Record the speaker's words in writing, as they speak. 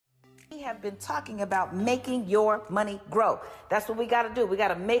We have been talking about making your money grow. That's what we got to do. We got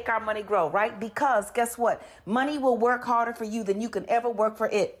to make our money grow, right? Because guess what? Money will work harder for you than you can ever work for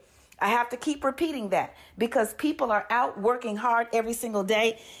it. I have to keep repeating that because people are out working hard every single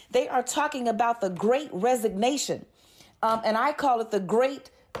day. They are talking about the great resignation. And I call it the great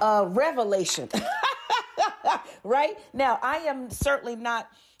revelation. Right? Now, I am certainly not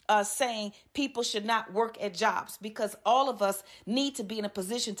saying people should not work at jobs, because all of us need to be in a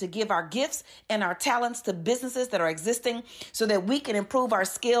position to give our gifts and our talents to businesses that are existing so that we can improve our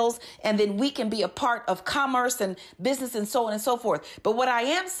skills and then we can be a part of commerce and business and so on and so forth. But what I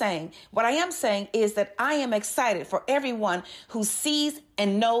am saying is that I am excited for everyone who sees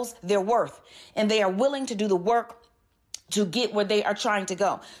and knows their worth and they are willing to do the work to get where they are trying to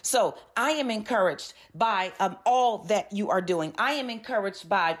go. So I am encouraged by all that you are doing. I am encouraged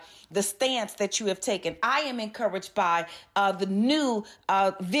by the stance that you have taken. I am encouraged by the new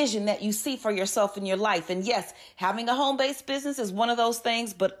vision that you see for yourself in your life. And yes, having a home-based business is one of those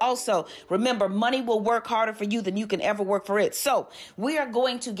things, but also remember, money will work harder for you than you can ever work for it. So we are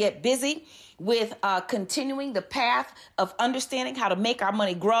going to get busy with continuing the path of understanding how to make our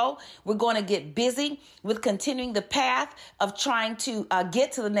money grow. We're going to get busy with continuing the path of trying to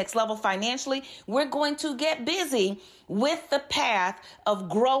get to the next level financially. We're going to get busy with the path of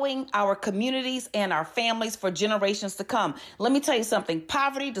growing our communities and our families for generations to come. Let me tell you something.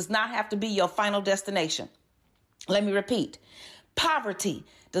 Poverty does not have to be your final destination. Let me repeat. Poverty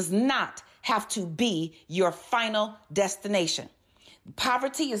does not have to be your final destination.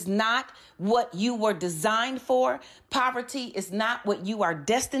 Poverty is not what you were designed for. Poverty is not what you are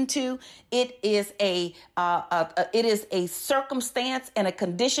destined to. It is a circumstance and a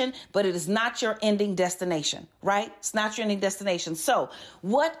condition, but it is not your ending destination, right? It's not your ending destination. So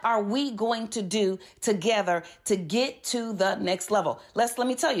what are we going to do together to get to the next level? Let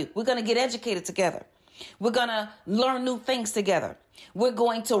me tell you, we're going to get educated together. We're going to learn new things together. We're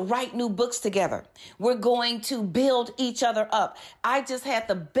going to write new books together. We're going to build each other up. I just had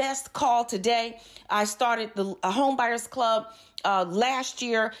the best call today. I started the Home Buyers Club last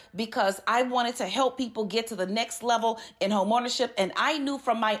year because I wanted to help people get to the next level in home ownership. And I knew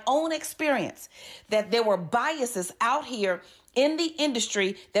from my own experience that there were biases out here in the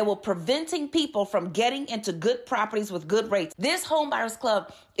industry that were preventing people from getting into good properties with good rates. This Home Buyers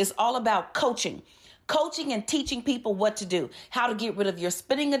Club is all about coaching and teaching people what to do, how to get rid of your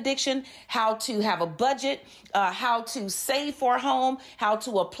spending addiction, how to have a budget, how to save for a home, how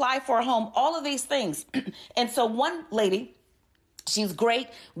to apply for a home, all of these things. And so one lady, she's great,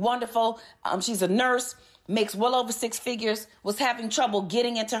 wonderful. She's a nurse, makes well over 6 figures, was having trouble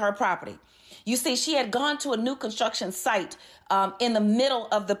getting into her property. You see, she had gone to a new construction site in the middle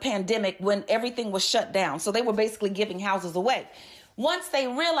of the pandemic when everything was shut down. So they were basically giving houses away. Once they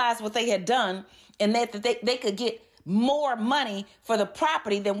realized what they had done and that they could get more money for the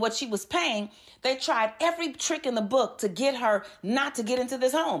property than what she was paying, they tried every trick in the book to get her not to get into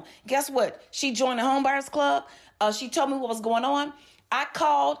this home. Guess what? She joined the Home Buyers Club. She told me what was going on. I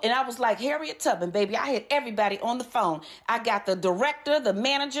called and I was like Harriet Tubman, baby. I had everybody on the phone. I got the director, the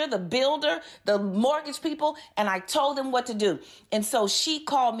manager, the builder, the mortgage people, and I told them what to do. And so she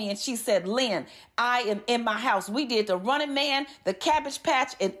called me and she said, Lynn, I am in my house. We did the Running Man, the Cabbage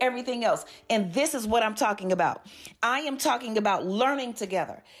Patch, and everything else. And this is what I'm talking about. I am talking about learning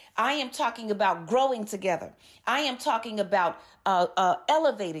together. I am talking about growing together. I am talking about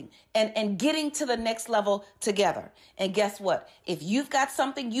elevating and getting to the next level together. And guess what? If you've got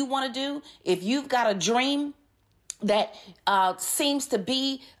something you want to do, if you've got a dream that seems to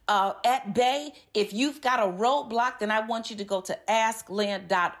be at bay, if you've got a roadblock, then I want you to go to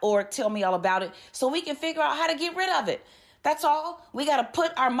asklynn.org. Tell me all about it so we can figure out how to get rid of it. That's all. We got to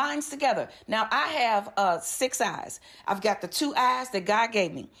put our minds together. Now, I have 6 eyes. I've got the 2 eyes that God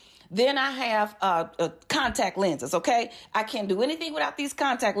gave me. Then I have contact lenses, okay? I can't do anything without these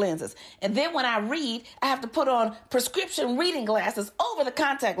contact lenses. And then when I read, I have to put on prescription reading glasses over the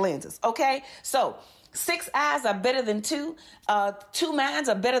contact lenses, okay? So 6 eyes are better than 2. 2 minds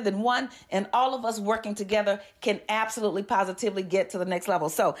are better than 1. And all of us working together can absolutely positively get to the next level.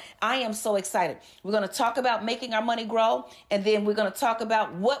 So I am so excited. We're going to talk about making our money grow. And then we're going to talk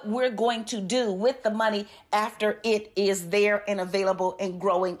about what we're going to do with the money after it is there and available and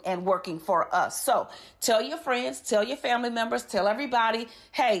growing and working for us. So tell your friends, tell your family members, tell everybody,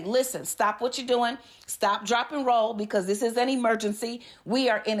 hey, listen, stop what you're doing. Stop, drop, and roll, because this is an emergency. We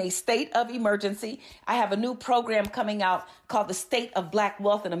are in a state of emergency. I have a new program coming out called The State of Black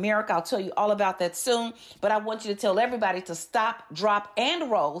Wealth in America. I'll tell you all about that soon. But I want you to tell everybody to stop, drop, and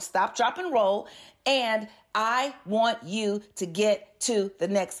roll. Stop, drop, and roll. And I want you to get to the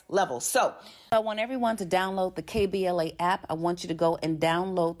next level. So I want everyone to download the KBLA app. I want you to go and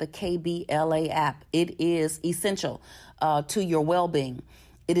download the KBLA app. It is essential to your well-being.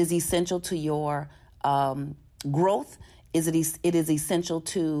 It is essential to your growth. It is essential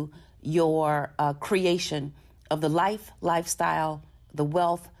to your creation of the lifestyle, the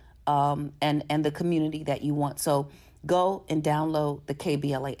wealth, and the community that you want. So go and download the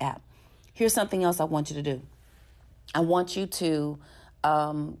KBLA app. Here's something else I want you to do. I want you to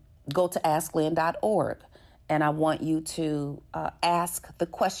go to asklynn.org, and I want you to ask the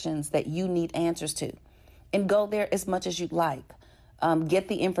questions that you need answers to, and go there as much as you'd like. Get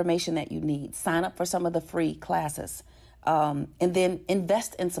the information that you need. Sign up for some of the free classes, and then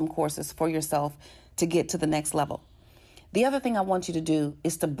invest in some courses for yourself to get to the next level. The other thing I want you to do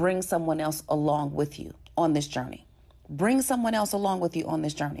is to bring someone else along with you on this journey. Bring someone else along with you on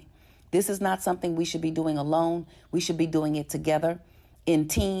this journey. This is not something we should be doing alone. We should be doing it together, in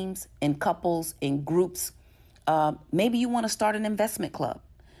teams, in couples, in groups. Maybe you want to start an investment club.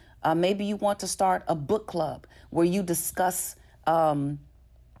 Maybe you want to start a book club where you discuss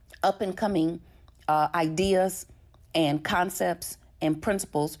up-and-coming ideas and concepts and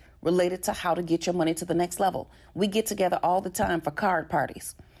principles related to how to get your money to the next level. We get together all the time for card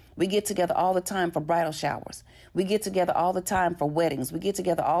parties. We get together all the time for bridal showers. We get together all the time for weddings. We get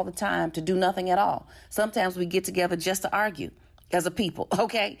together all the time to do nothing at all. Sometimes we get together just to argue as a people,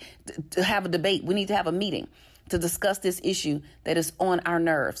 okay? To have a debate. We need to have a meeting to discuss this issue that is on our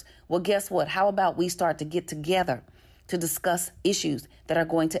nerves. Well, guess what? How about we start to get together to discuss issues that are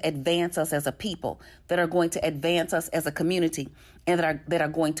going to advance us as a people, that are going to advance us as a community, and that are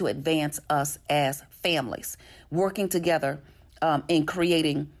going to advance us as families, working together in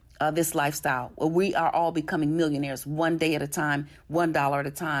creating this lifestyle where we are all becoming millionaires one day at a time, $1 at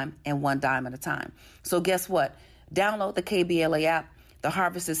a time, and one dime at a time. So guess what? Download the KBLA app. The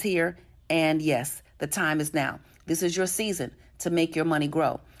harvest is here. And yes, the time is now. This is your season to make your money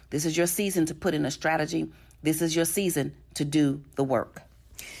grow. This is your season to put in a strategy. This is your season to do the work.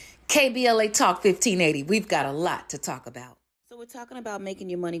 KBLA Talk 1580. We've got a lot to talk about. So we're talking about making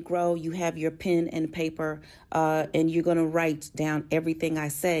your money grow. You have your pen and paper, and you're going to write down everything I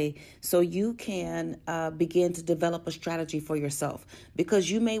say so you can begin to develop a strategy for yourself, because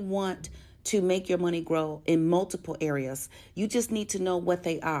you may want to make your money grow in multiple areas. You just need to know what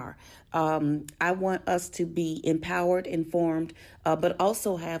they are. I want us to be empowered, informed, but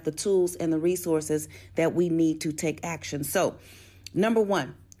also have the tools and the resources that we need to take action. So, number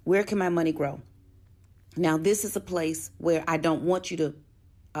one, where can my money grow? Now, this is a place where I don't want you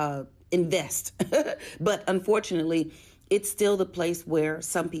to invest, but unfortunately, it's still the place where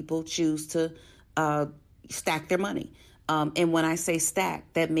some people choose to stack their money. And when I say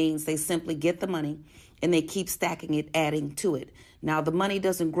stack, that means they simply get the money and they keep stacking it, adding to it. Now, the money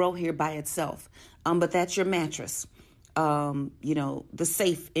doesn't grow here by itself, but that's your mattress, the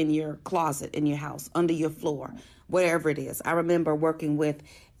safe in your closet, in your house, under your floor, wherever it is. I remember working with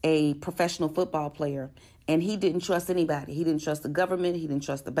a professional football player, and he didn't trust anybody. He didn't trust the government. He didn't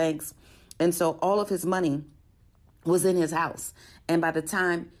trust the banks. And so all of his money was in his house. And by the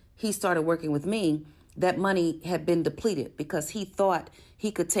time he started working with me, that money had been depleted because he thought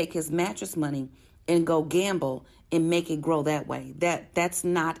he could take his mattress money and go gamble and make it grow that way. That's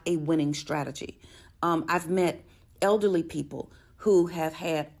not a winning strategy. I've met elderly people who have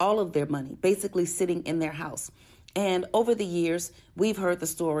had all of their money basically sitting in their house. And over the years, we've heard the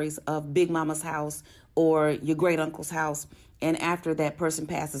stories of Big Mama's house or your great uncle's house. And after that person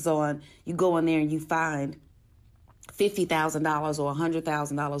passes on, you go in there and you find $50,000 or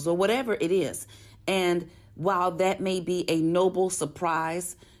 $100,000 or whatever it is. And while that may be a noble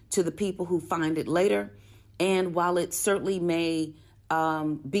surprise to the people who find it later, and while it certainly may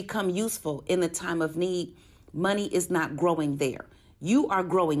become useful in the time of need, money is not growing there. You are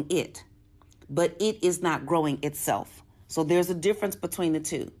growing it, but it is not growing itself. So there's a difference between the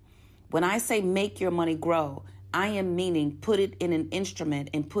two. When I say make your money grow, I am meaning put it in an instrument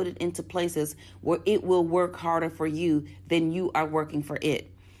and put it into places where it will work harder for you than you are working for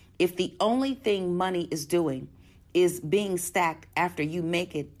it. If the only thing money is doing is being stacked after you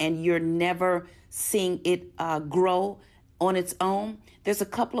make it and you're never seeing it grow on its own, there's a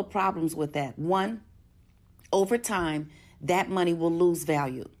couple of problems with that. One, over time, that money will lose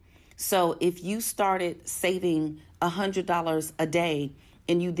value. So if you started saving $100 a day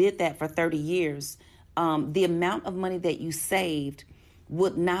and you did that for 30 years, the amount of money that you saved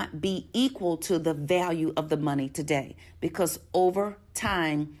would not be equal to the value of the money today, because over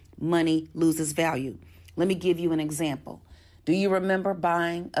time, money loses value. Let me give you an example. Do you remember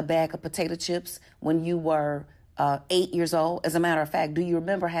buying a bag of potato chips when you were 8 years old? As a matter of fact, do you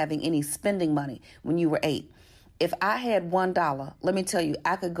remember having any spending money when you were 8? If I had $1, let me tell you,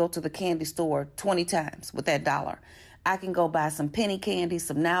 I could go to the candy store 20 times with that dollar. I can go buy some penny candy,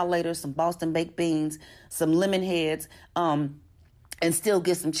 some Now Later, some Boston baked beans, some lemon heads, and still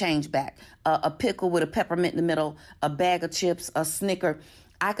get some change back. A pickle with a peppermint in the middle, a bag of chips, a Snicker.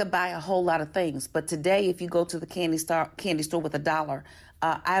 I could buy a whole lot of things. But today, if you go to the candy store with $1,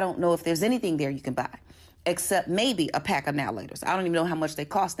 I don't know if there's anything there you can buy, except maybe a pack of Now Laters. I don't even know how much they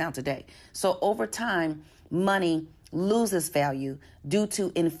cost now today. So over time, money loses value due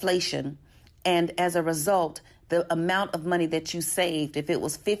to inflation. And as a result, the amount of money that you saved, if it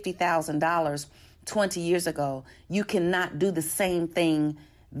was $50,000 20 years ago, you cannot do the same thing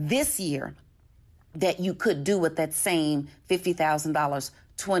this year that you could do with that same $50,000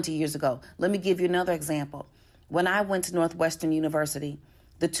 20 years ago. Let me give you another example. When I went to Northwestern University,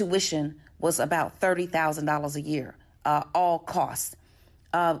 the tuition was about $30,000 a year, all costs.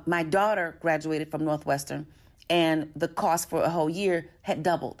 My daughter graduated from Northwestern, and the cost for a whole year had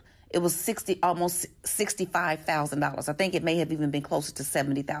doubled. It was almost $65,000. I think it may have even been closer to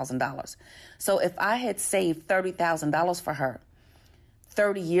 $70,000. So if I had saved $30,000 for her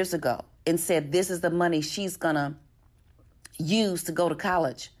 30 years ago and said, this is the money she's going to use to go to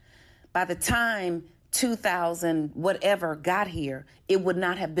college, by the time 2000 whatever got here, it would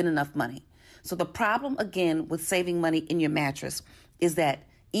not have been enough money. So the problem, again, with saving money in your mattress is that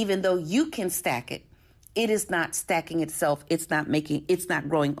even though you can stack it, it is not stacking itself. It's not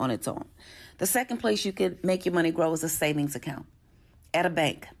growing on its own. The second place you can make your money grow is a savings account at a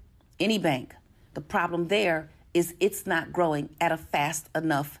bank, any bank. The problem there is it's not growing at a fast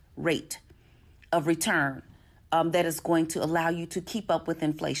enough rate of return that is going to allow you to keep up with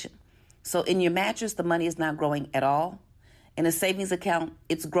inflation. So in your mattress, the money is not growing at all. In a savings account,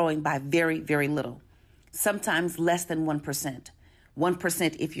 it's growing by very, very little, sometimes less than 1%,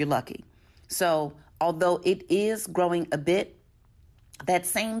 1% if you're lucky. So although it is growing a bit, that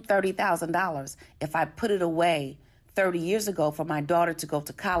same $30,000, if I put it away 30 years ago for my daughter to go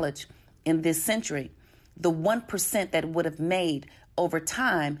to college in this century, the 1% that it would have made over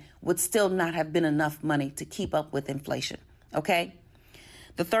time would still not have been enough money to keep up with inflation, okay?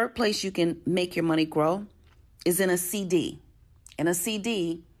 The third place you can make your money grow is in a CD. In a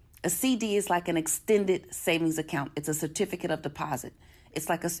CD is like an extended savings account. It's a certificate of deposit. It's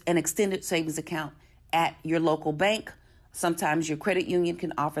like an extended savings account at your local bank. Sometimes your credit union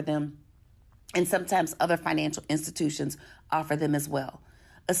can offer them, and sometimes other financial institutions offer them as well.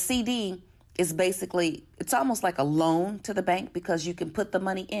 A CD is basically, it's almost like a loan to the bank because you can put the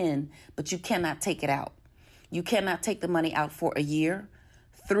money in, but you cannot take it out. You cannot take the money out for a year,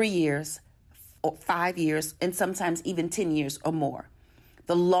 3 years, or 5 years, and sometimes even 10 years or more.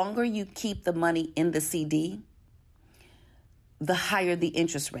 The longer you keep the money in the CD, the higher the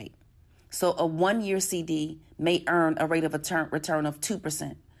interest rate. So a 1-year CD may earn a rate of return of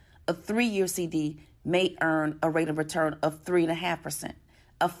 2%. A 3-year CD may earn a rate of return of 3.5%.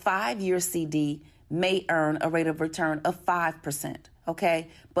 A 5-year CD may earn a rate of return of 5%. Okay.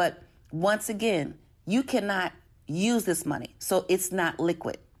 But once again, you cannot use this money. So it's not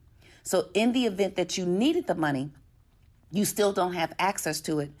liquid. So in the event that you needed the money, you still don't have access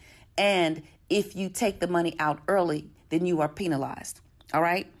to it. And if you take the money out early, then you are penalized. All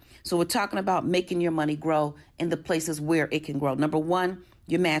right. So we're talking about making your money grow in the places where it can grow. Number one,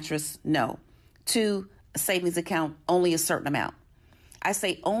 your mattress, no. 2, a savings account, only a certain amount. I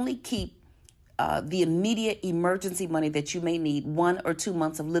say only keep the immediate emergency money that you may need, 1 or 2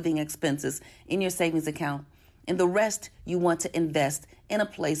 months of living expenses in your savings account. And the rest you want to invest in a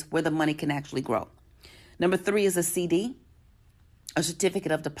place where the money can actually grow. Number 3 is a CD, a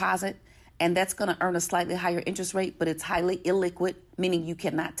certificate of deposit. And that's going to earn a slightly higher interest rate, but it's highly illiquid, meaning you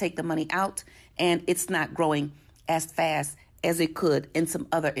cannot take the money out, and it's not growing as fast as it could in some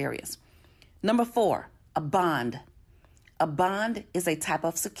other areas. Number 4, a bond. A bond is a type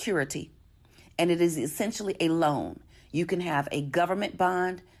of security, and it is essentially a loan. You can have a government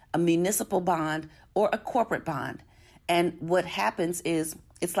bond, a municipal bond, or a corporate bond. And what happens is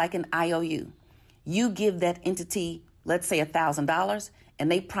it's like an IOU. You give that entity, let's say $1,000,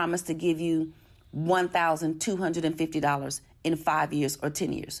 and they promise to give you $1,250 in 5 years or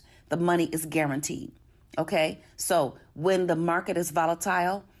 10 years. The money is guaranteed. Okay. So when the market is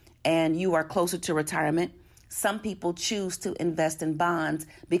volatile and you are closer to retirement, some people choose to invest in bonds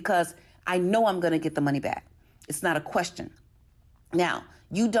because I know I'm going to get the money back. It's not a question. Now,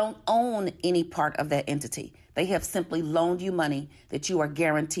 you don't own any part of that entity. They have simply loaned you money that you are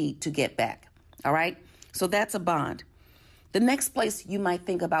guaranteed to get back. All right. So that's a bond. The next place you might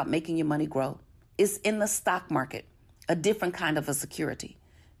think about making your money grow is in the stock market, a different kind of a security.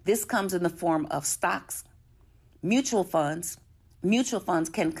 This comes in the form of stocks, mutual funds. Mutual funds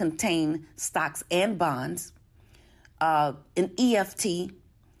can contain stocks and bonds. An EFT,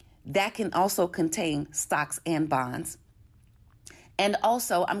 that can also contain stocks and bonds. And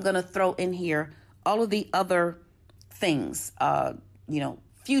also, I'm going to throw in here all of the other things,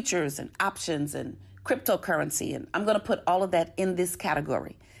 futures and options and cryptocurrency. And I'm going to put all of that in this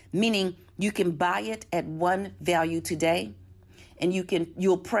category, meaning you can buy it at one value today, and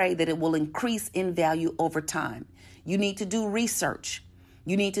you'll pray that it will increase in value over time. You need to do research.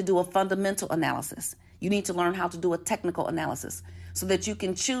 You need to do a fundamental analysis. You need to learn how to do a technical analysis so that you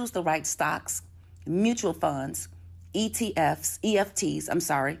can choose the right stocks, mutual funds, EFTs,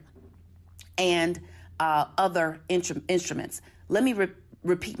 and other instruments. Let me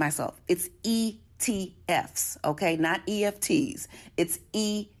repeat myself. It's ETFs, okay? Not EFTs. It's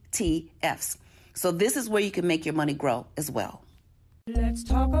ETFs. So this is where you can make your money grow as well. Let's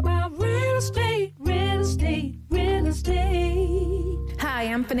talk about real estate, real estate, real estate. Hi,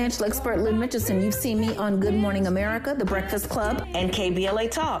 I'm financial expert Lynn Richardson. You've seen me on Good Morning America, The Breakfast Club, and KBLA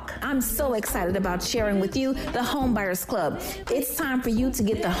Talk. I'm so excited about sharing with you the Home Buyers Club. It's time for you to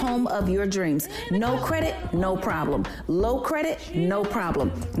get the home of your dreams. No credit, no problem. Low credit, no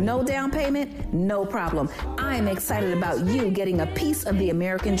problem. No down payment, no problem. I am excited about you getting a piece of the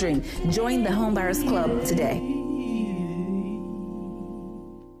American dream. Join the Home Buyers Club today.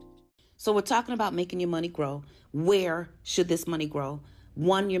 So we're talking about making your money grow. Where should this money grow?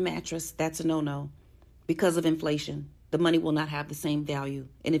 One, your mattress. That's a no-no. Because of inflation, the money will not have the same value.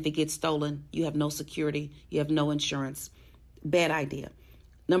 And if it gets stolen, you have no security. You have no insurance. Bad idea.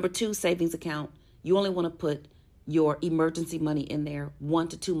 Number two, savings account. You only want to put your emergency money in there, 1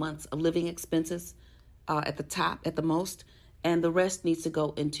 to 2 months of living expenses at the top, at the most. And the rest needs to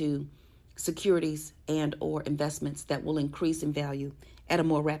go into securities and or investments that will increase in value at a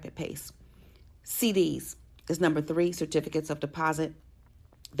more rapid pace. CDs is number 3, certificates of deposit.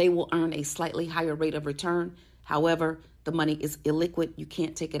 They will earn a slightly higher rate of return. However, the money is illiquid. You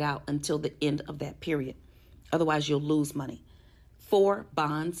can't take it out until the end of that period. Otherwise, you'll lose money. 4,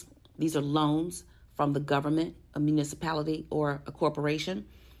 bonds. These are loans from the government, a municipality, or a corporation.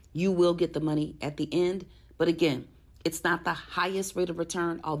 You will get the money at the end. But again, it's not the highest rate of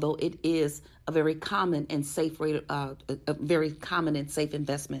return, although it is a very common and safe rate, a very common and safe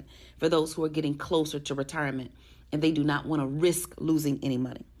investment for those who are getting closer to retirement and they do not want to risk losing any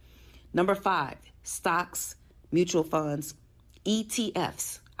money. Number 5, stocks, mutual funds,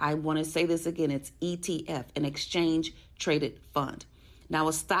 ETFs. I want to say this again. It's ETF, an exchange traded fund. Now,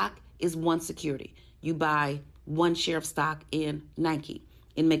 a stock is one security. You buy one share of stock in Nike,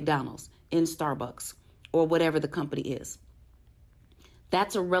 in McDonald's, in Starbucks, or whatever the company is.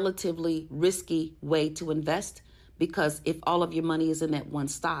 That's a relatively risky way to invest because if all of your money is in that one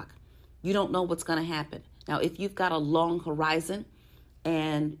stock, you don't know what's going to happen. Now, if you've got a long horizon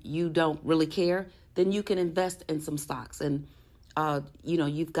and you don't really care, then you can invest in some stocks. And,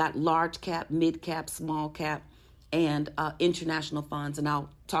 you've got large cap, mid cap, small cap, and international funds. And I'll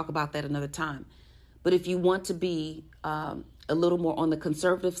talk about that another time. But if you want to be a little more on the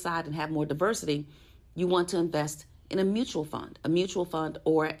conservative side and have more diversity, you want to invest in a mutual fund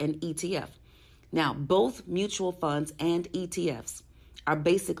or an ETF. Now, both mutual funds and ETFs are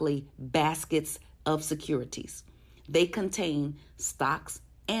basically baskets of securities. They contain stocks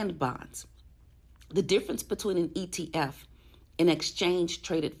and bonds. The difference between an ETF, an exchange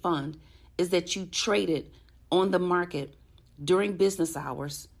traded fund, is that you trade it on the market during business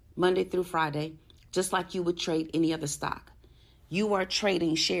hours, Monday through Friday, just like you would trade any other stock. You are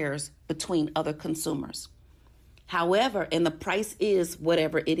trading shares between other consumers. However, and the price is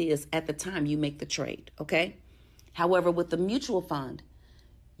whatever it is at the time you make the trade, okay? However, with the mutual fund,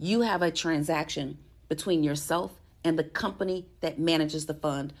 you have a transaction between yourself and the company that manages the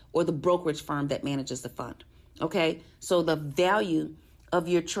fund or the brokerage firm that manages the fund, okay? So the value of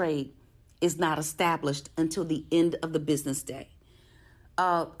your trade is not established until the end of the business day.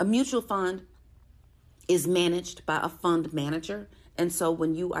 A mutual fund is managed by a fund manager. And so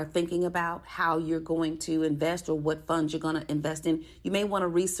when you are thinking about how you're going to invest or what funds you're going to invest in, you may want to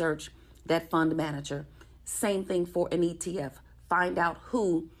research that fund manager. Same thing for an ETF. Find out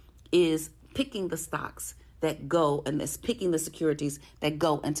who is picking the stocks that go and is picking the securities that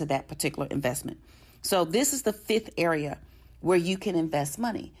go into that particular investment. So this is the 5th area where you can invest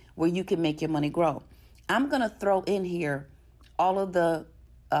money, where you can make your money grow. I'm going to throw in here all of the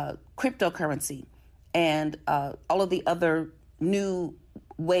cryptocurrency and all of the other new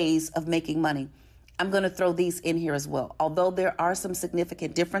ways of making money. I'm going to throw these in here as well. Although there are some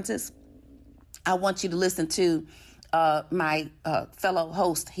significant differences, I want you to listen to my fellow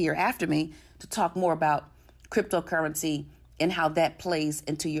host here after me to talk more about cryptocurrency and how that plays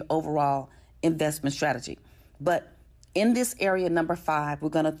into your overall investment strategy. But in this area, number 5, we're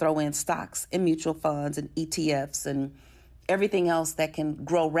going to throw in stocks and mutual funds and ETFs and everything else that can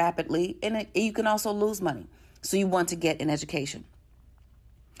grow rapidly. And you can also lose money. So you want to get an education.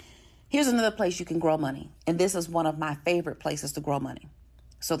 Here's another place you can grow money. And this is one of my favorite places to grow money.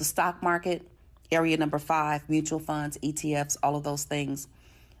 So the stock market, area number 5, mutual funds, ETFs, all of those things.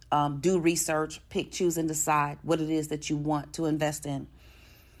 Do research, pick, choose, and decide what it is that you want to invest in.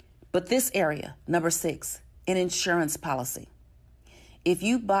 But this area, number 6, an insurance policy. If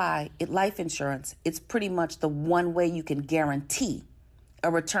you buy life insurance, it's pretty much the one way you can guarantee a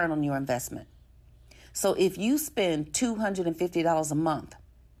return on your investment. So if you spend $250 a month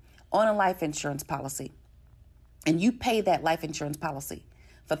on a life insurance policy, and you pay that life insurance policy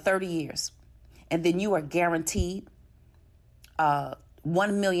for 30 years, and then you are guaranteed $1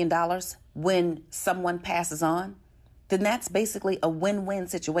 million when someone passes on, then that's basically a win-win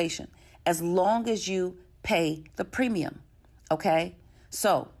situation as long as you pay the premium, okay?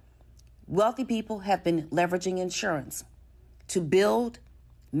 So wealthy people have been leveraging insurance to build,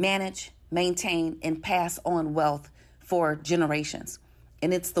 manage, maintain, and pass on wealth for generations.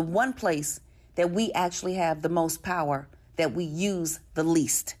 And it's the one place that we actually have the most power, that we use the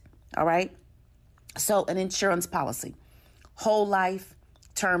least, all right? So an insurance policy, whole life,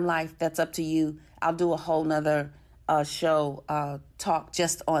 term life, that's up to you. I'll do a whole nother show talk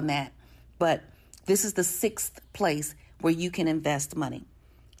just on that. But this is the 6th place where you can invest money.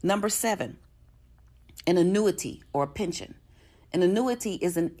 Number 7, an annuity or a pension. An annuity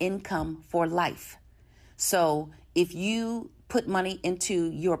is an income for life. So if you put money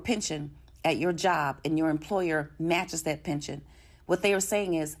into your pension at your job and your employer matches that pension, what they are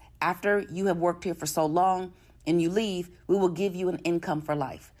saying is, after you have worked here for so long and you leave, we will give you an income for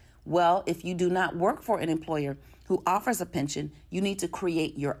life. Well, if you do not work for an employer who offers a pension, you need to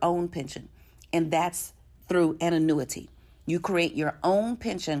create your own pension. And that's through an annuity. You create your own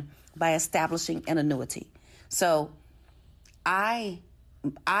pension by establishing an annuity. So I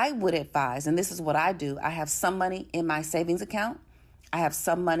would advise, and this is what I do, I have some money in my savings account. I have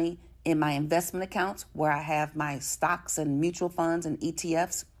some money in my investment accounts where I have my stocks and mutual funds and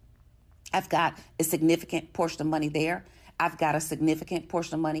ETFs. I've got a significant portion of money there. I've got a significant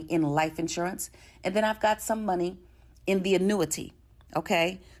portion of money in life insurance. And then I've got some money in the annuity,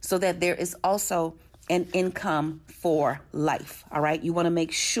 okay? So that there is also an income for life, all right? You want to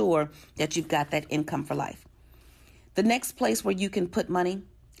make sure that you've got that income for life. The next place where you can put money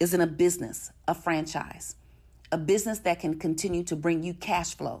is in a business, a franchise, a business that can continue to bring you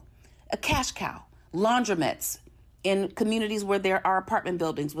cash flow, a cash cow, laundromats in communities where there are apartment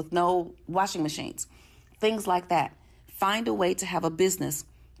buildings with no washing machines, things like that. Find a way to have a business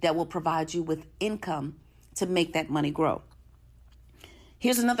that will provide you with income to make that money grow.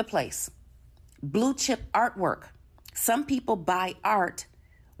 Here's another place, blue chip artwork. Some people buy art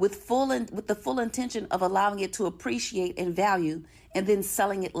with the full intention of allowing it to appreciate and value and then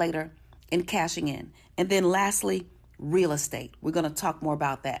selling it later and cashing in. And then lastly, real estate. We're going to talk more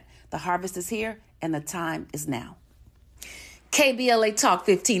about that. The harvest is here and the time is now. KBLA Talk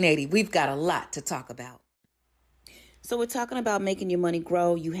 1580. We've got a lot to talk about. So we're talking about making your money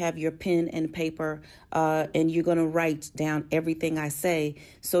grow. You have your pen and paper, and you're going to write down everything I say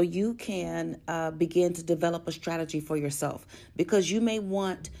so you can begin to develop a strategy for yourself, because you may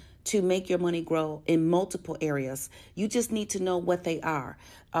want to make your money grow in multiple areas. You just need to know what they are.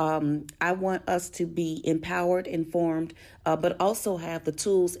 I want us to be empowered, informed, but also have the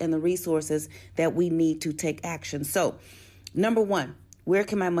tools and the resources that we need to take action. So, number 1, where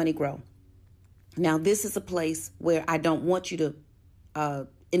can my money grow? Now, this is a place where I don't want you to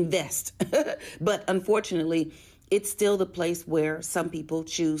invest, but unfortunately, it's still the place where some people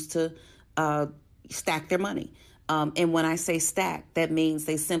choose to stack their money. And when I say stack, that means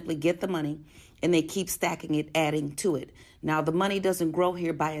they simply get the money and they keep stacking it, adding to it. Now, the money doesn't grow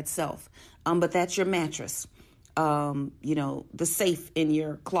here by itself, but that's your mattress, the safe in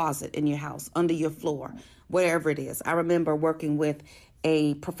your closet, in your house, under your floor, wherever it is. I remember working with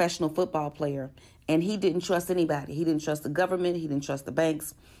a professional football player, and he didn't trust anybody. He didn't trust the government. He didn't trust the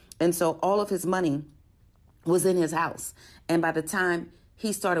banks. And so all of his money was in his house. And by the time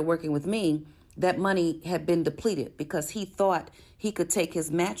he started working with me, that money had been depleted because he thought he could take his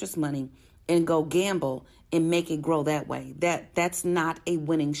mattress money and go gamble and make it grow that way. That's not a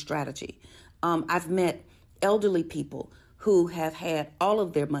winning strategy. I've met elderly people who have had all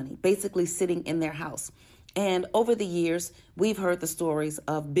of their money basically sitting in their house. And over the years, we've heard the stories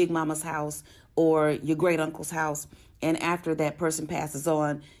of Big Mama's house or your great uncle's house. And after that person passes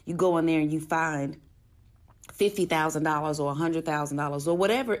on, you go in there and you find $50,000 or $100,000 or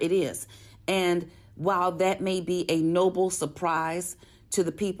whatever it is. And while that may be a noble surprise to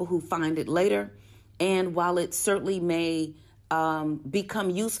the people who find it later, and while it certainly may become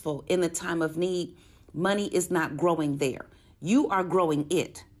useful in the time of need, money is not growing there. You are growing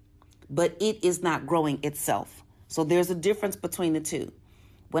it, but it is not growing itself. So there's a difference between the two.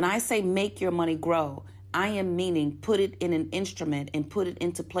 When I say make your money grow, I am meaning put it in an instrument and put it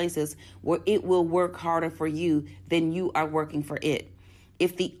into places where it will work harder for you than you are working for it.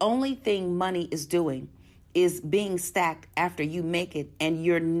 If the only thing money is doing is being stacked after you make it and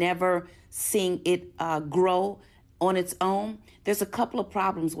you're never seeing it grow on its own, there's a couple of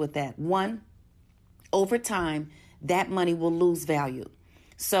problems with that. One, over time, that money will lose value.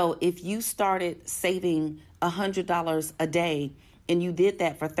 So if you started saving $100 a day and you did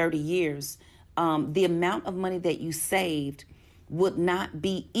that for 30 years, the amount of money that you saved would not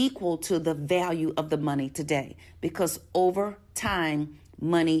be equal to the value of the money today, because over time,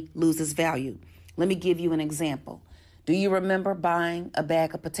 money loses value. Let me give you an example. Do you remember buying a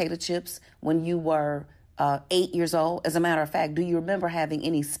bag of potato chips when you were 8 years old? As a matter of fact, do you remember having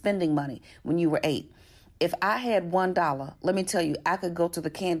any spending money when you were 8? If I had $1, let me tell you, I could go to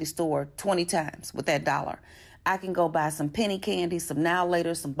the candy store 20 times with that dollar. I can go buy some penny candy, some Now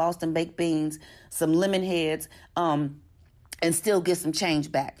Later, some Boston baked beans, some lemon heads, and still get some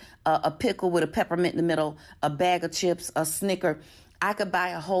change back. A pickle with a peppermint in the middle, a bag of chips, a Snicker. I could buy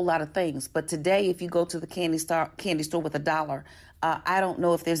a whole lot of things. But today, if you go to the candy store with $1, I don't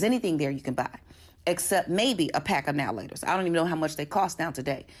know if there's anything there you can buy, except maybe a pack of Now Laters. I don't even know how much they cost now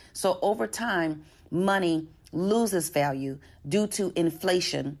today. So over time, money loses value due to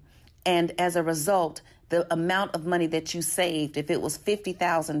inflation. And as a result, the amount of money that you saved, if it was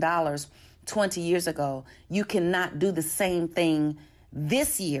 $50,000 20 years ago, you cannot do the same thing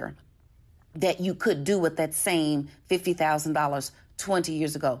this year that you could do with that same $50,000 20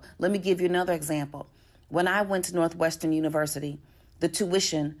 years ago. Let me give you another example. When I went to Northwestern University, the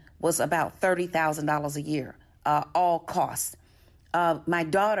tuition was about $30,000 a year, all costs. My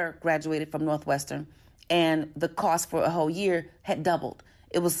daughter graduated from Northwestern, and the cost for a whole year had doubled.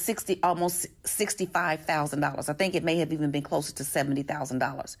 It was almost $65,000. I think it may have even been closer to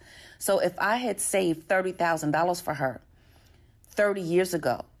 $70,000. So if I had saved $30,000 for her 30 years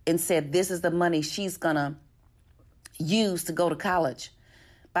ago and said, this is the money she's going to use to go to college,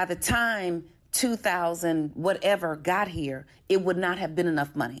 by the time 2000 whatever got here, it would not have been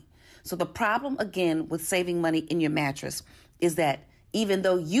enough money. So the problem, again, with saving money in your mattress is that even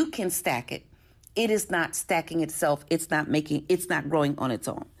though you can stack it, it is not stacking itself. It's not growing on its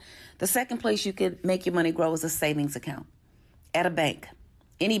own. The second place you can make your money grow is a savings account at a bank,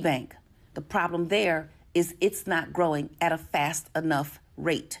 any bank. The problem there is it's not growing at a fast enough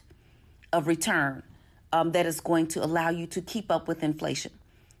rate of return that is going to allow you to keep up with inflation.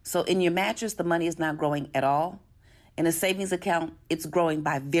 So in your mattress, the money is not growing at all. In a savings account, it's growing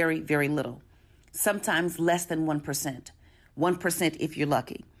by very, very little, sometimes less than 1%, 1% if you're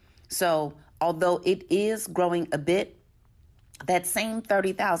lucky. So although it is growing a bit, that same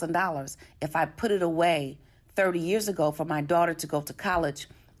 $30,000, if I put it away 30 years ago for my daughter to go to college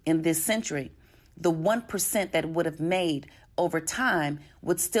in this century, the 1% that it would have made over time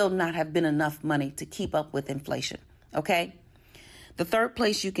would still not have been enough money to keep up with inflation, okay? The third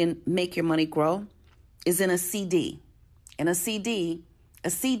place you can make your money grow is in a CD. In a CD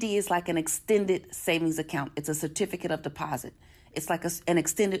is like an extended savings account. It's a certificate of deposit. It's like an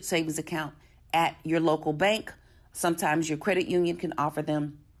extended savings account at your local bank. Sometimes your credit union can offer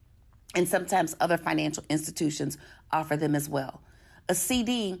them, and sometimes other financial institutions offer them as well. A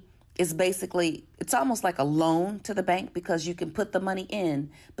CD is basically, it's almost like a loan to the bank because you can put the money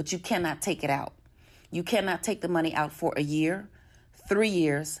in, but you cannot take it out. You cannot take the money out for a year, 3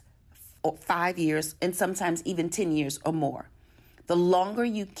 years, or 5 years, and sometimes even 10 years or more. The longer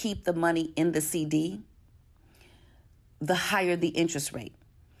you keep the money in the CD, the higher the interest rate.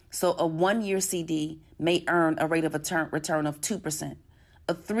 So a 1-year CD may earn a rate of return of 2%.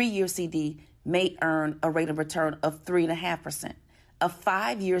 A 3-year CD may earn a rate of return of 3.5%. A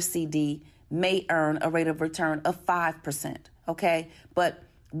 5-year CD may earn a rate of return of 5%. Okay? But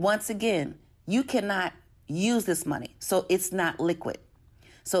once again, you cannot use this money, so it's not liquid.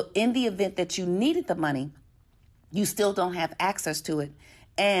 So in the event that you needed the money, you still don't have access to it.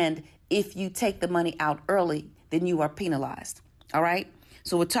 And if you take the money out early, then you are penalized. All right?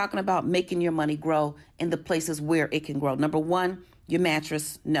 So we're talking about making your money grow in the places where it can grow. Number one, your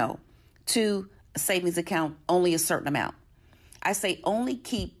mattress, no. 2, a savings account, only a certain amount. I say only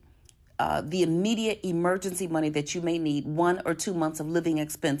keep the immediate emergency money that you may need, 1 or 2 months of living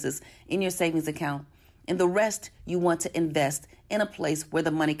expenses in your savings account. And the rest you want to invest in a place where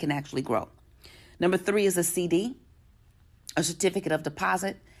the money can actually grow. Number 3 is a CD, a certificate of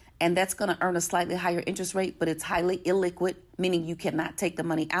deposit. And that's going to earn a slightly higher interest rate, but it's highly illiquid, meaning you cannot take the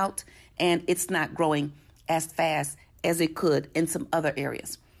money out, and it's not growing as fast as it could in some other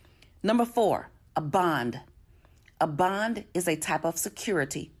areas. Number 4, a bond. A bond is a type of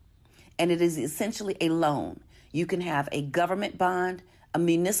security, and it is essentially a loan. You can have a government bond, a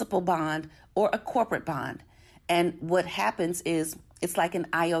municipal bond, or a corporate bond. And what happens is it's like an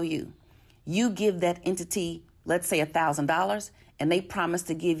IOU. You give that entity, let's say $1,000, and they promise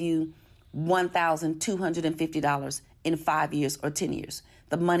to give you $1,250 in 5 years or 10 years.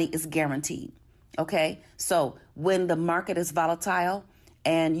 The money is guaranteed. Okay? So when the market is volatile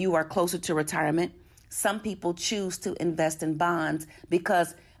and you are closer to retirement, some people choose to invest in bonds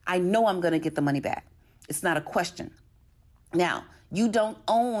because I know I'm going to get the money back. It's not a question. Now, you don't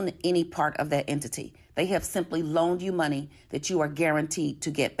own any part of that entity. They have simply loaned you money that you are guaranteed to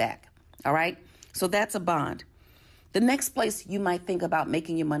get back. All right? So that's a bond. The next place you might think about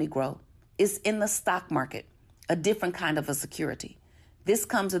making your money grow is in the stock market, a different kind of a security. This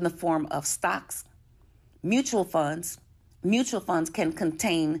comes in the form of stocks, mutual funds. Mutual funds can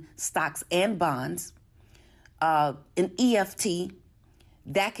contain stocks and bonds. An EFT,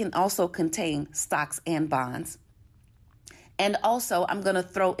 that can also contain stocks and bonds. And also, I'm going to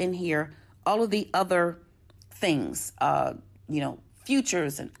throw in here all of the other things,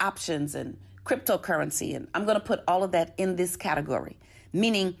 futures and options and cryptocurrency, and I'm going to put all of that in this category,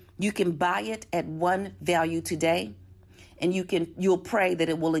 meaning you can buy it at one value today, and you'll pray that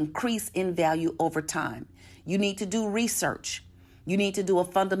it will increase in value over time. You need to do research. You need to do a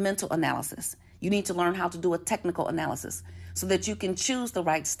fundamental analysis. You need to learn how to do a technical analysis so that you can choose the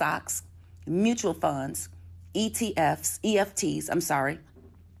right stocks, mutual funds, EFTs,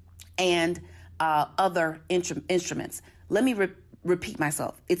 and other instruments. Let me repeat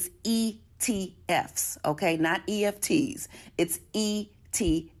myself. It's ETFs, okay? Not EFTs. It's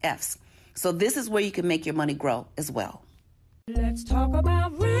ETFs. So this is where you can make your money grow as well. Let's talk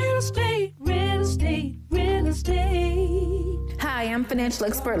about real estate, real estate, real estate. Hi, I'm financial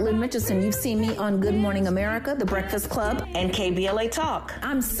expert Lynn Richardson. You've seen me on Good Morning America, The Breakfast Club, and KBLA Talk.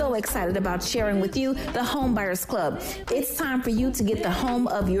 I'm so excited about sharing with you the Home Buyers Club. It's time for you to get the home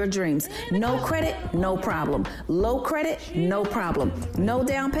of your dreams. No credit, no problem. Low credit, no problem. No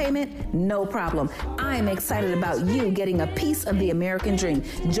down payment, no problem. I'm excited about you getting a piece of the American dream.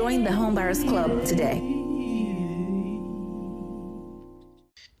 Join the Home Buyers Club today.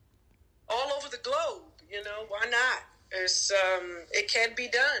 All over the globe, why not? It can be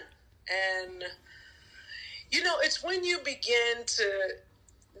done. And, it's when you begin to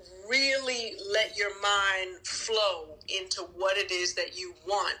really let your mind flow into what it is that you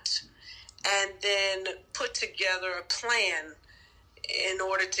want and then put together a plan in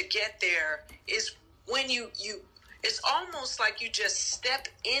order to get there is when it's almost like you just step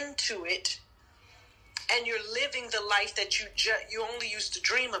into it and you're living the life that you only used to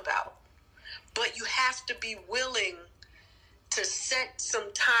dream about. But you have to be willing to set some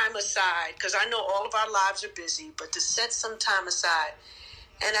time aside, because I know all of our lives are busy, but to set some time aside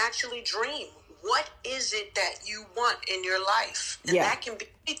and actually dream. What is it that you want in your life? And that can be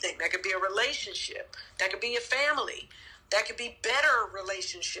anything. That could be a relationship. That could be a family. That could be better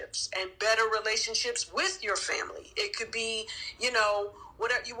relationships and better relationships with your family. It could be,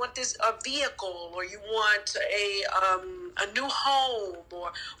 whatever you want, a vehicle, or you want a new home,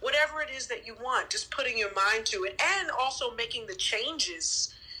 or whatever it is that you want. Just putting your mind to it, and also making the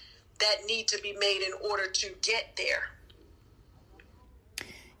changes that need to be made in order to get there.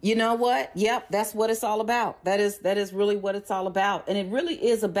 You know what? Yep, that's what it's all about. That is really what it's all about, and it really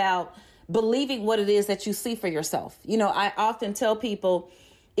is about believing what it is that you see for yourself. I often tell people,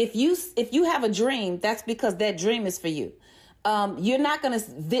 if you have a dream, that's because that dream is for you. You're not going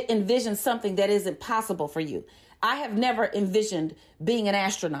to envision something that isn't possible for you. I have never envisioned being an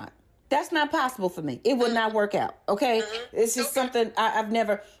astronaut. That's not possible for me. It would not work out. Okay. Mm-hmm. It's just something I've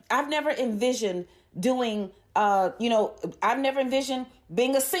never envisioned doing, I've never envisioned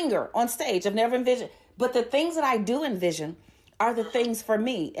being a singer on stage. I've never envisioned, but the things that I do envision are the things for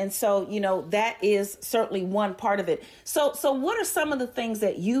me. And so, that is certainly one part of it. So what are some of the things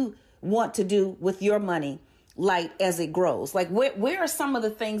that you want to do with your money Light as it grows? Like where are some of the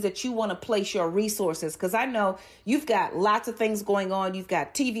things that you want to place your resources? Because I know you've got lots of things going on. You've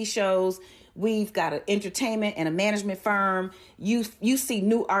got TV shows. We've got an entertainment and a management firm. You see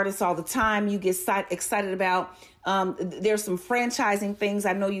new artists all the time. You get excited about. There's some franchising things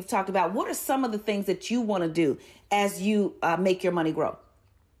I know you've talked about. What are some of the things that you want to do as you make your money grow?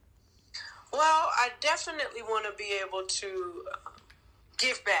 Well, I definitely want to be able to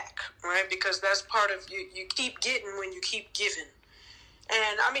give back, right? Because that's part of you keep getting when you keep giving.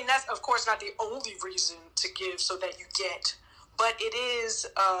 And I mean, that's of course not the only reason to give so that you get, but it is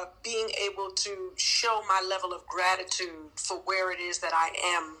being able to show my level of gratitude for where it is that I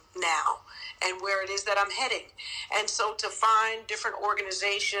am now and where it is that I'm heading. And so to find different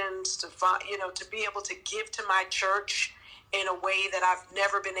organizations, to be able to give to my church in a way that I've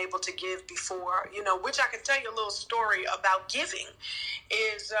never been able to give before, which I can tell you a little story about giving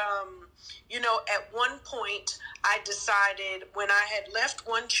is, at one point I decided when I had left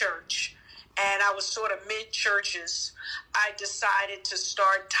one church and I was sort of mid-churches, I decided to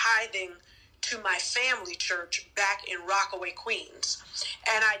start tithing to my family church back in Rockaway, Queens.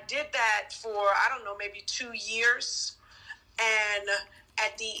 And I did that for, maybe 2 years. And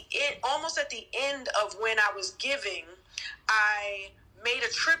almost at the end of when I was giving, I made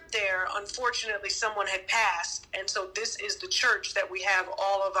a trip there. Unfortunately, someone had passed. And so this is the church that we have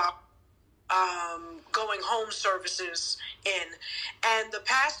all of our going home services in. And the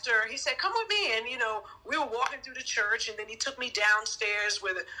pastor, he said, come with me. And, we were walking through the church, and then he took me downstairs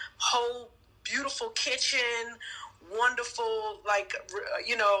with a whole beautiful kitchen, wonderful,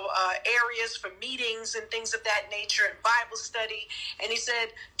 areas for meetings and things of that nature and Bible study. And he said,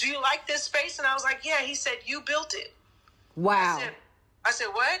 do you like this space? And I was like, yeah. He said, you built it. Wow. I said,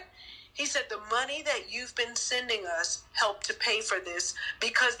 what? He said, the money that you've been sending us helped to pay for this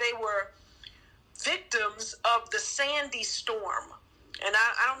because they were victims of the Sandy storm. And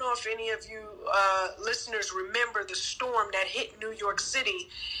I don't know if any of you listeners remember the storm that hit New York City.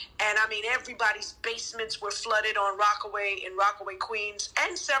 And I mean, everybody's basements were flooded on in Rockaway, Queens,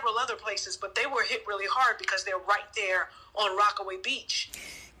 and several other places. But they were hit really hard because they're right there on Rockaway Beach.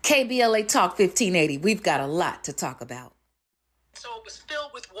 KBLA Talk 1580. We've got a lot to talk about. So it was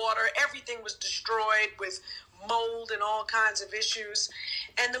filled with water. Everything was destroyed with mold and all kinds of issues.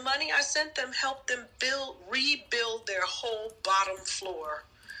 And the money I sent them helped them rebuild their whole bottom floor.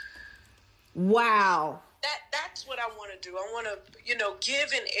 Wow. That's what I want to do. I want to,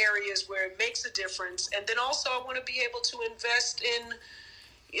 give in areas where it makes a difference. And then also I want to be able to invest in,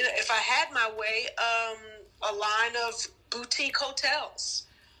 if I had my way, a line of boutique hotels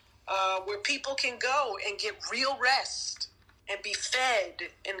where people can go and get real rest and be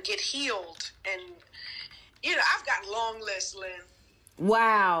fed and get healed. And, I've got a long list, Lynn.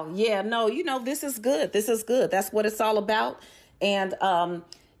 Wow. Yeah, no, this is good. This is good. That's what it's all about. And,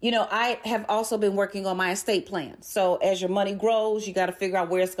 I have also been working on my estate plan. So as your money grows, you got to figure out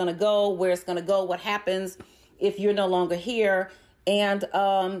where it's going to go, what happens if you're no longer here. And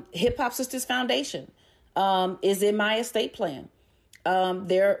Hip Hop Sisters Foundation is in my estate plan.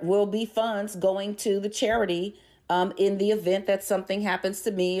 There will be funds going to the charity in the event that something happens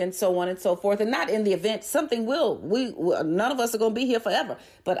to me and so on and so forth. And not in the event, something will. None of us are going to be here forever.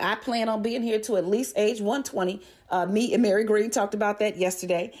 But I plan on being here to at least age 120. Me and Mary Green talked about that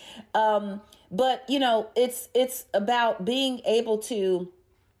yesterday. But, it's about being able to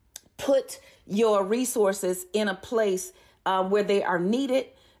put your resources in a place where they are needed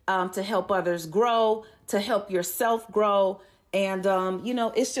to help others grow, to help yourself grow. And,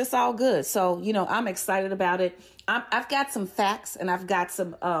 it's just all good. So, I'm excited about it. I've got some facts and I've got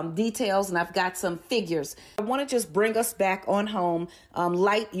some details and I've got some figures. I want to just bring us back on home.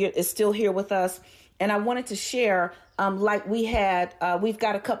 Light is still here with us. And I wanted to share, we've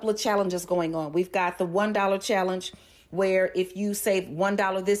got a couple of challenges going on. We've got the $1 challenge where if you save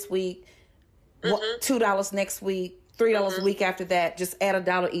 $1 this week, $2 next week, $3 a week after that, just add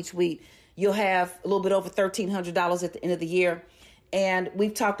 $1 each week. You'll have a little bit over $1,300 at the end of the year. And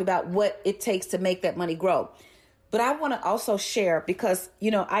we've talked about what it takes to make that money grow. But I want to also share because,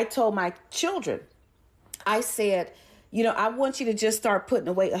 I told my children, I said, I want you to just start putting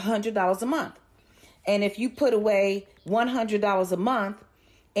away $100 a month. And if you put away $100 a month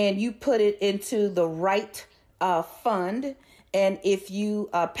and you put it into the right fund, and if you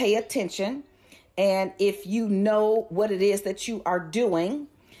pay attention, and if you know what it is that you are doing,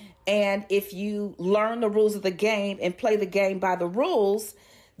 and if you learn the rules of the game and play the game by the rules,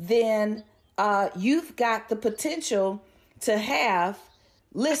 then you've got the potential to have,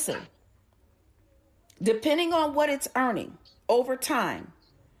 depending on what it's earning over time,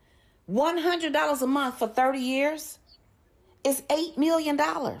 $100 a month for 30 years is $8 million.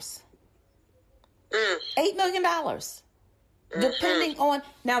 $8 million. Depending on,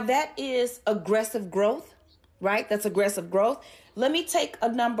 now that is aggressive growth, right? That's aggressive growth. Let me take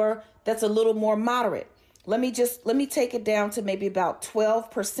a number that's a little more moderate. Let me take it down to maybe about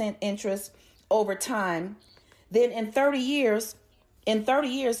 12% interest over time. Then in 30 years,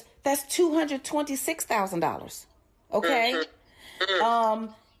 that's $226,000. Okay.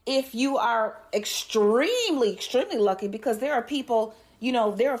 If you are extremely, extremely lucky, because there are people,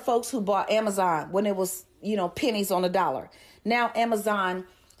 there are folks who bought Amazon when it was, pennies on the dollar. Now Amazon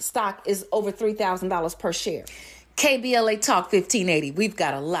stock is over $3,000 per share. KBLA Talk 1580. We've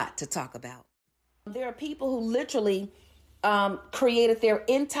got a lot to talk about. There are people who literally created their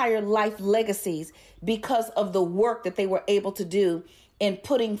entire life legacies because of the work that they were able to do in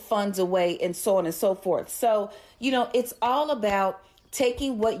putting funds away and so on and so forth. So, it's all about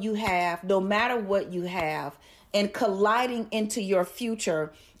taking what you have, no matter what you have, and colliding into your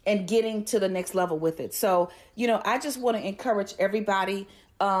future and getting to the next level with it. So, I just want to encourage everybody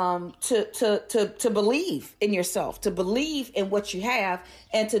to believe in yourself, to believe in what you have,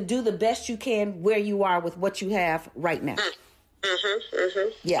 and to do the best you can where you are with what you have right now.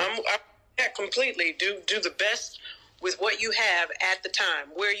 Yeah. Yeah, completely. Do the best with what you have at the time,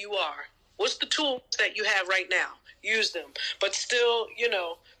 where you are. What's the tools that you have right now? Use them, but still,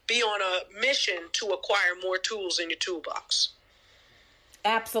 be on a mission to acquire more tools in your toolbox.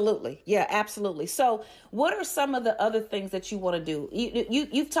 Absolutely. Yeah, absolutely. So what are some of the other things that you want to do?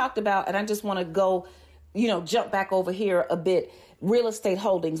 You've talked about, and I just want to go, jump back over here a bit, real estate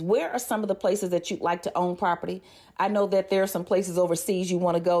holdings. Where are some of the places that you'd like to own property? I know that there are some places overseas you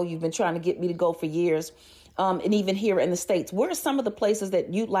want to go. You've been trying to get me to go for years. And even here in the States, where are some of the places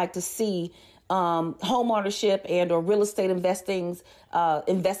that you'd like to see home ownership and or real estate investments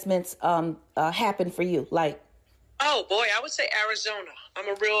happen for you? Like, oh boy, I would say Arizona. I'm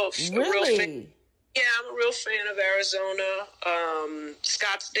a real fan. Yeah, I'm a real fan of Arizona.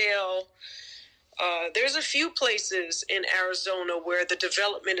 Scottsdale. There's a few places in Arizona where the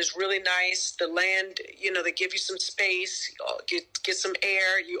development is really nice. The land, they give you some space, get some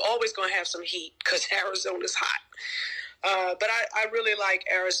air. You always gonna have some heat because Arizona's hot. But I really like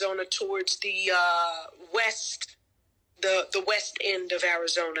Arizona towards the west, the west end of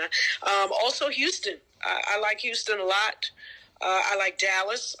Arizona. Also Houston. I like Houston a lot. I like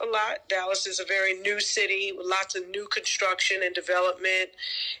Dallas a lot. Dallas is a very new city with lots of new construction and development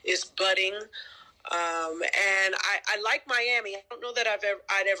is budding. And I like Miami. I don't know that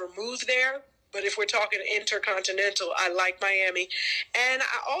I'd ever move there, but if we're talking intercontinental, I like Miami. And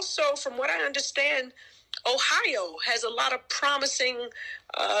I also, from what I understand, Ohio has a lot of promising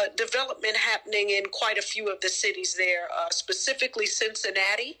development happening in quite a few of the cities there, specifically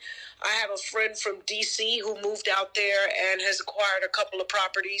Cincinnati. I have a friend from D.C. who moved out there and has acquired a couple of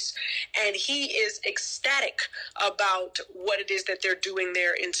properties, and he is ecstatic about what it is that they're doing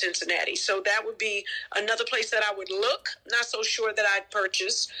there in Cincinnati. So that would be another place that I would look. Not so sure that I'd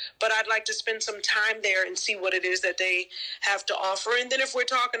purchase, but I'd like to spend some time there and see what it is that they have to offer. And then if we're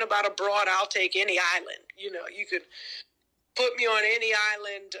talking about abroad, I'll take any island. You could put me on any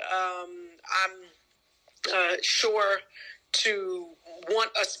island. I'm sure to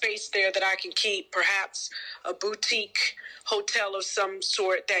want a space there that I can keep, perhaps a boutique hotel of some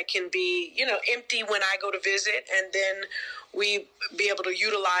sort that can be, empty when I go to visit, and then we be able to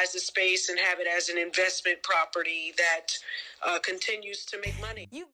utilize the space and have it as an investment property that continues to make money.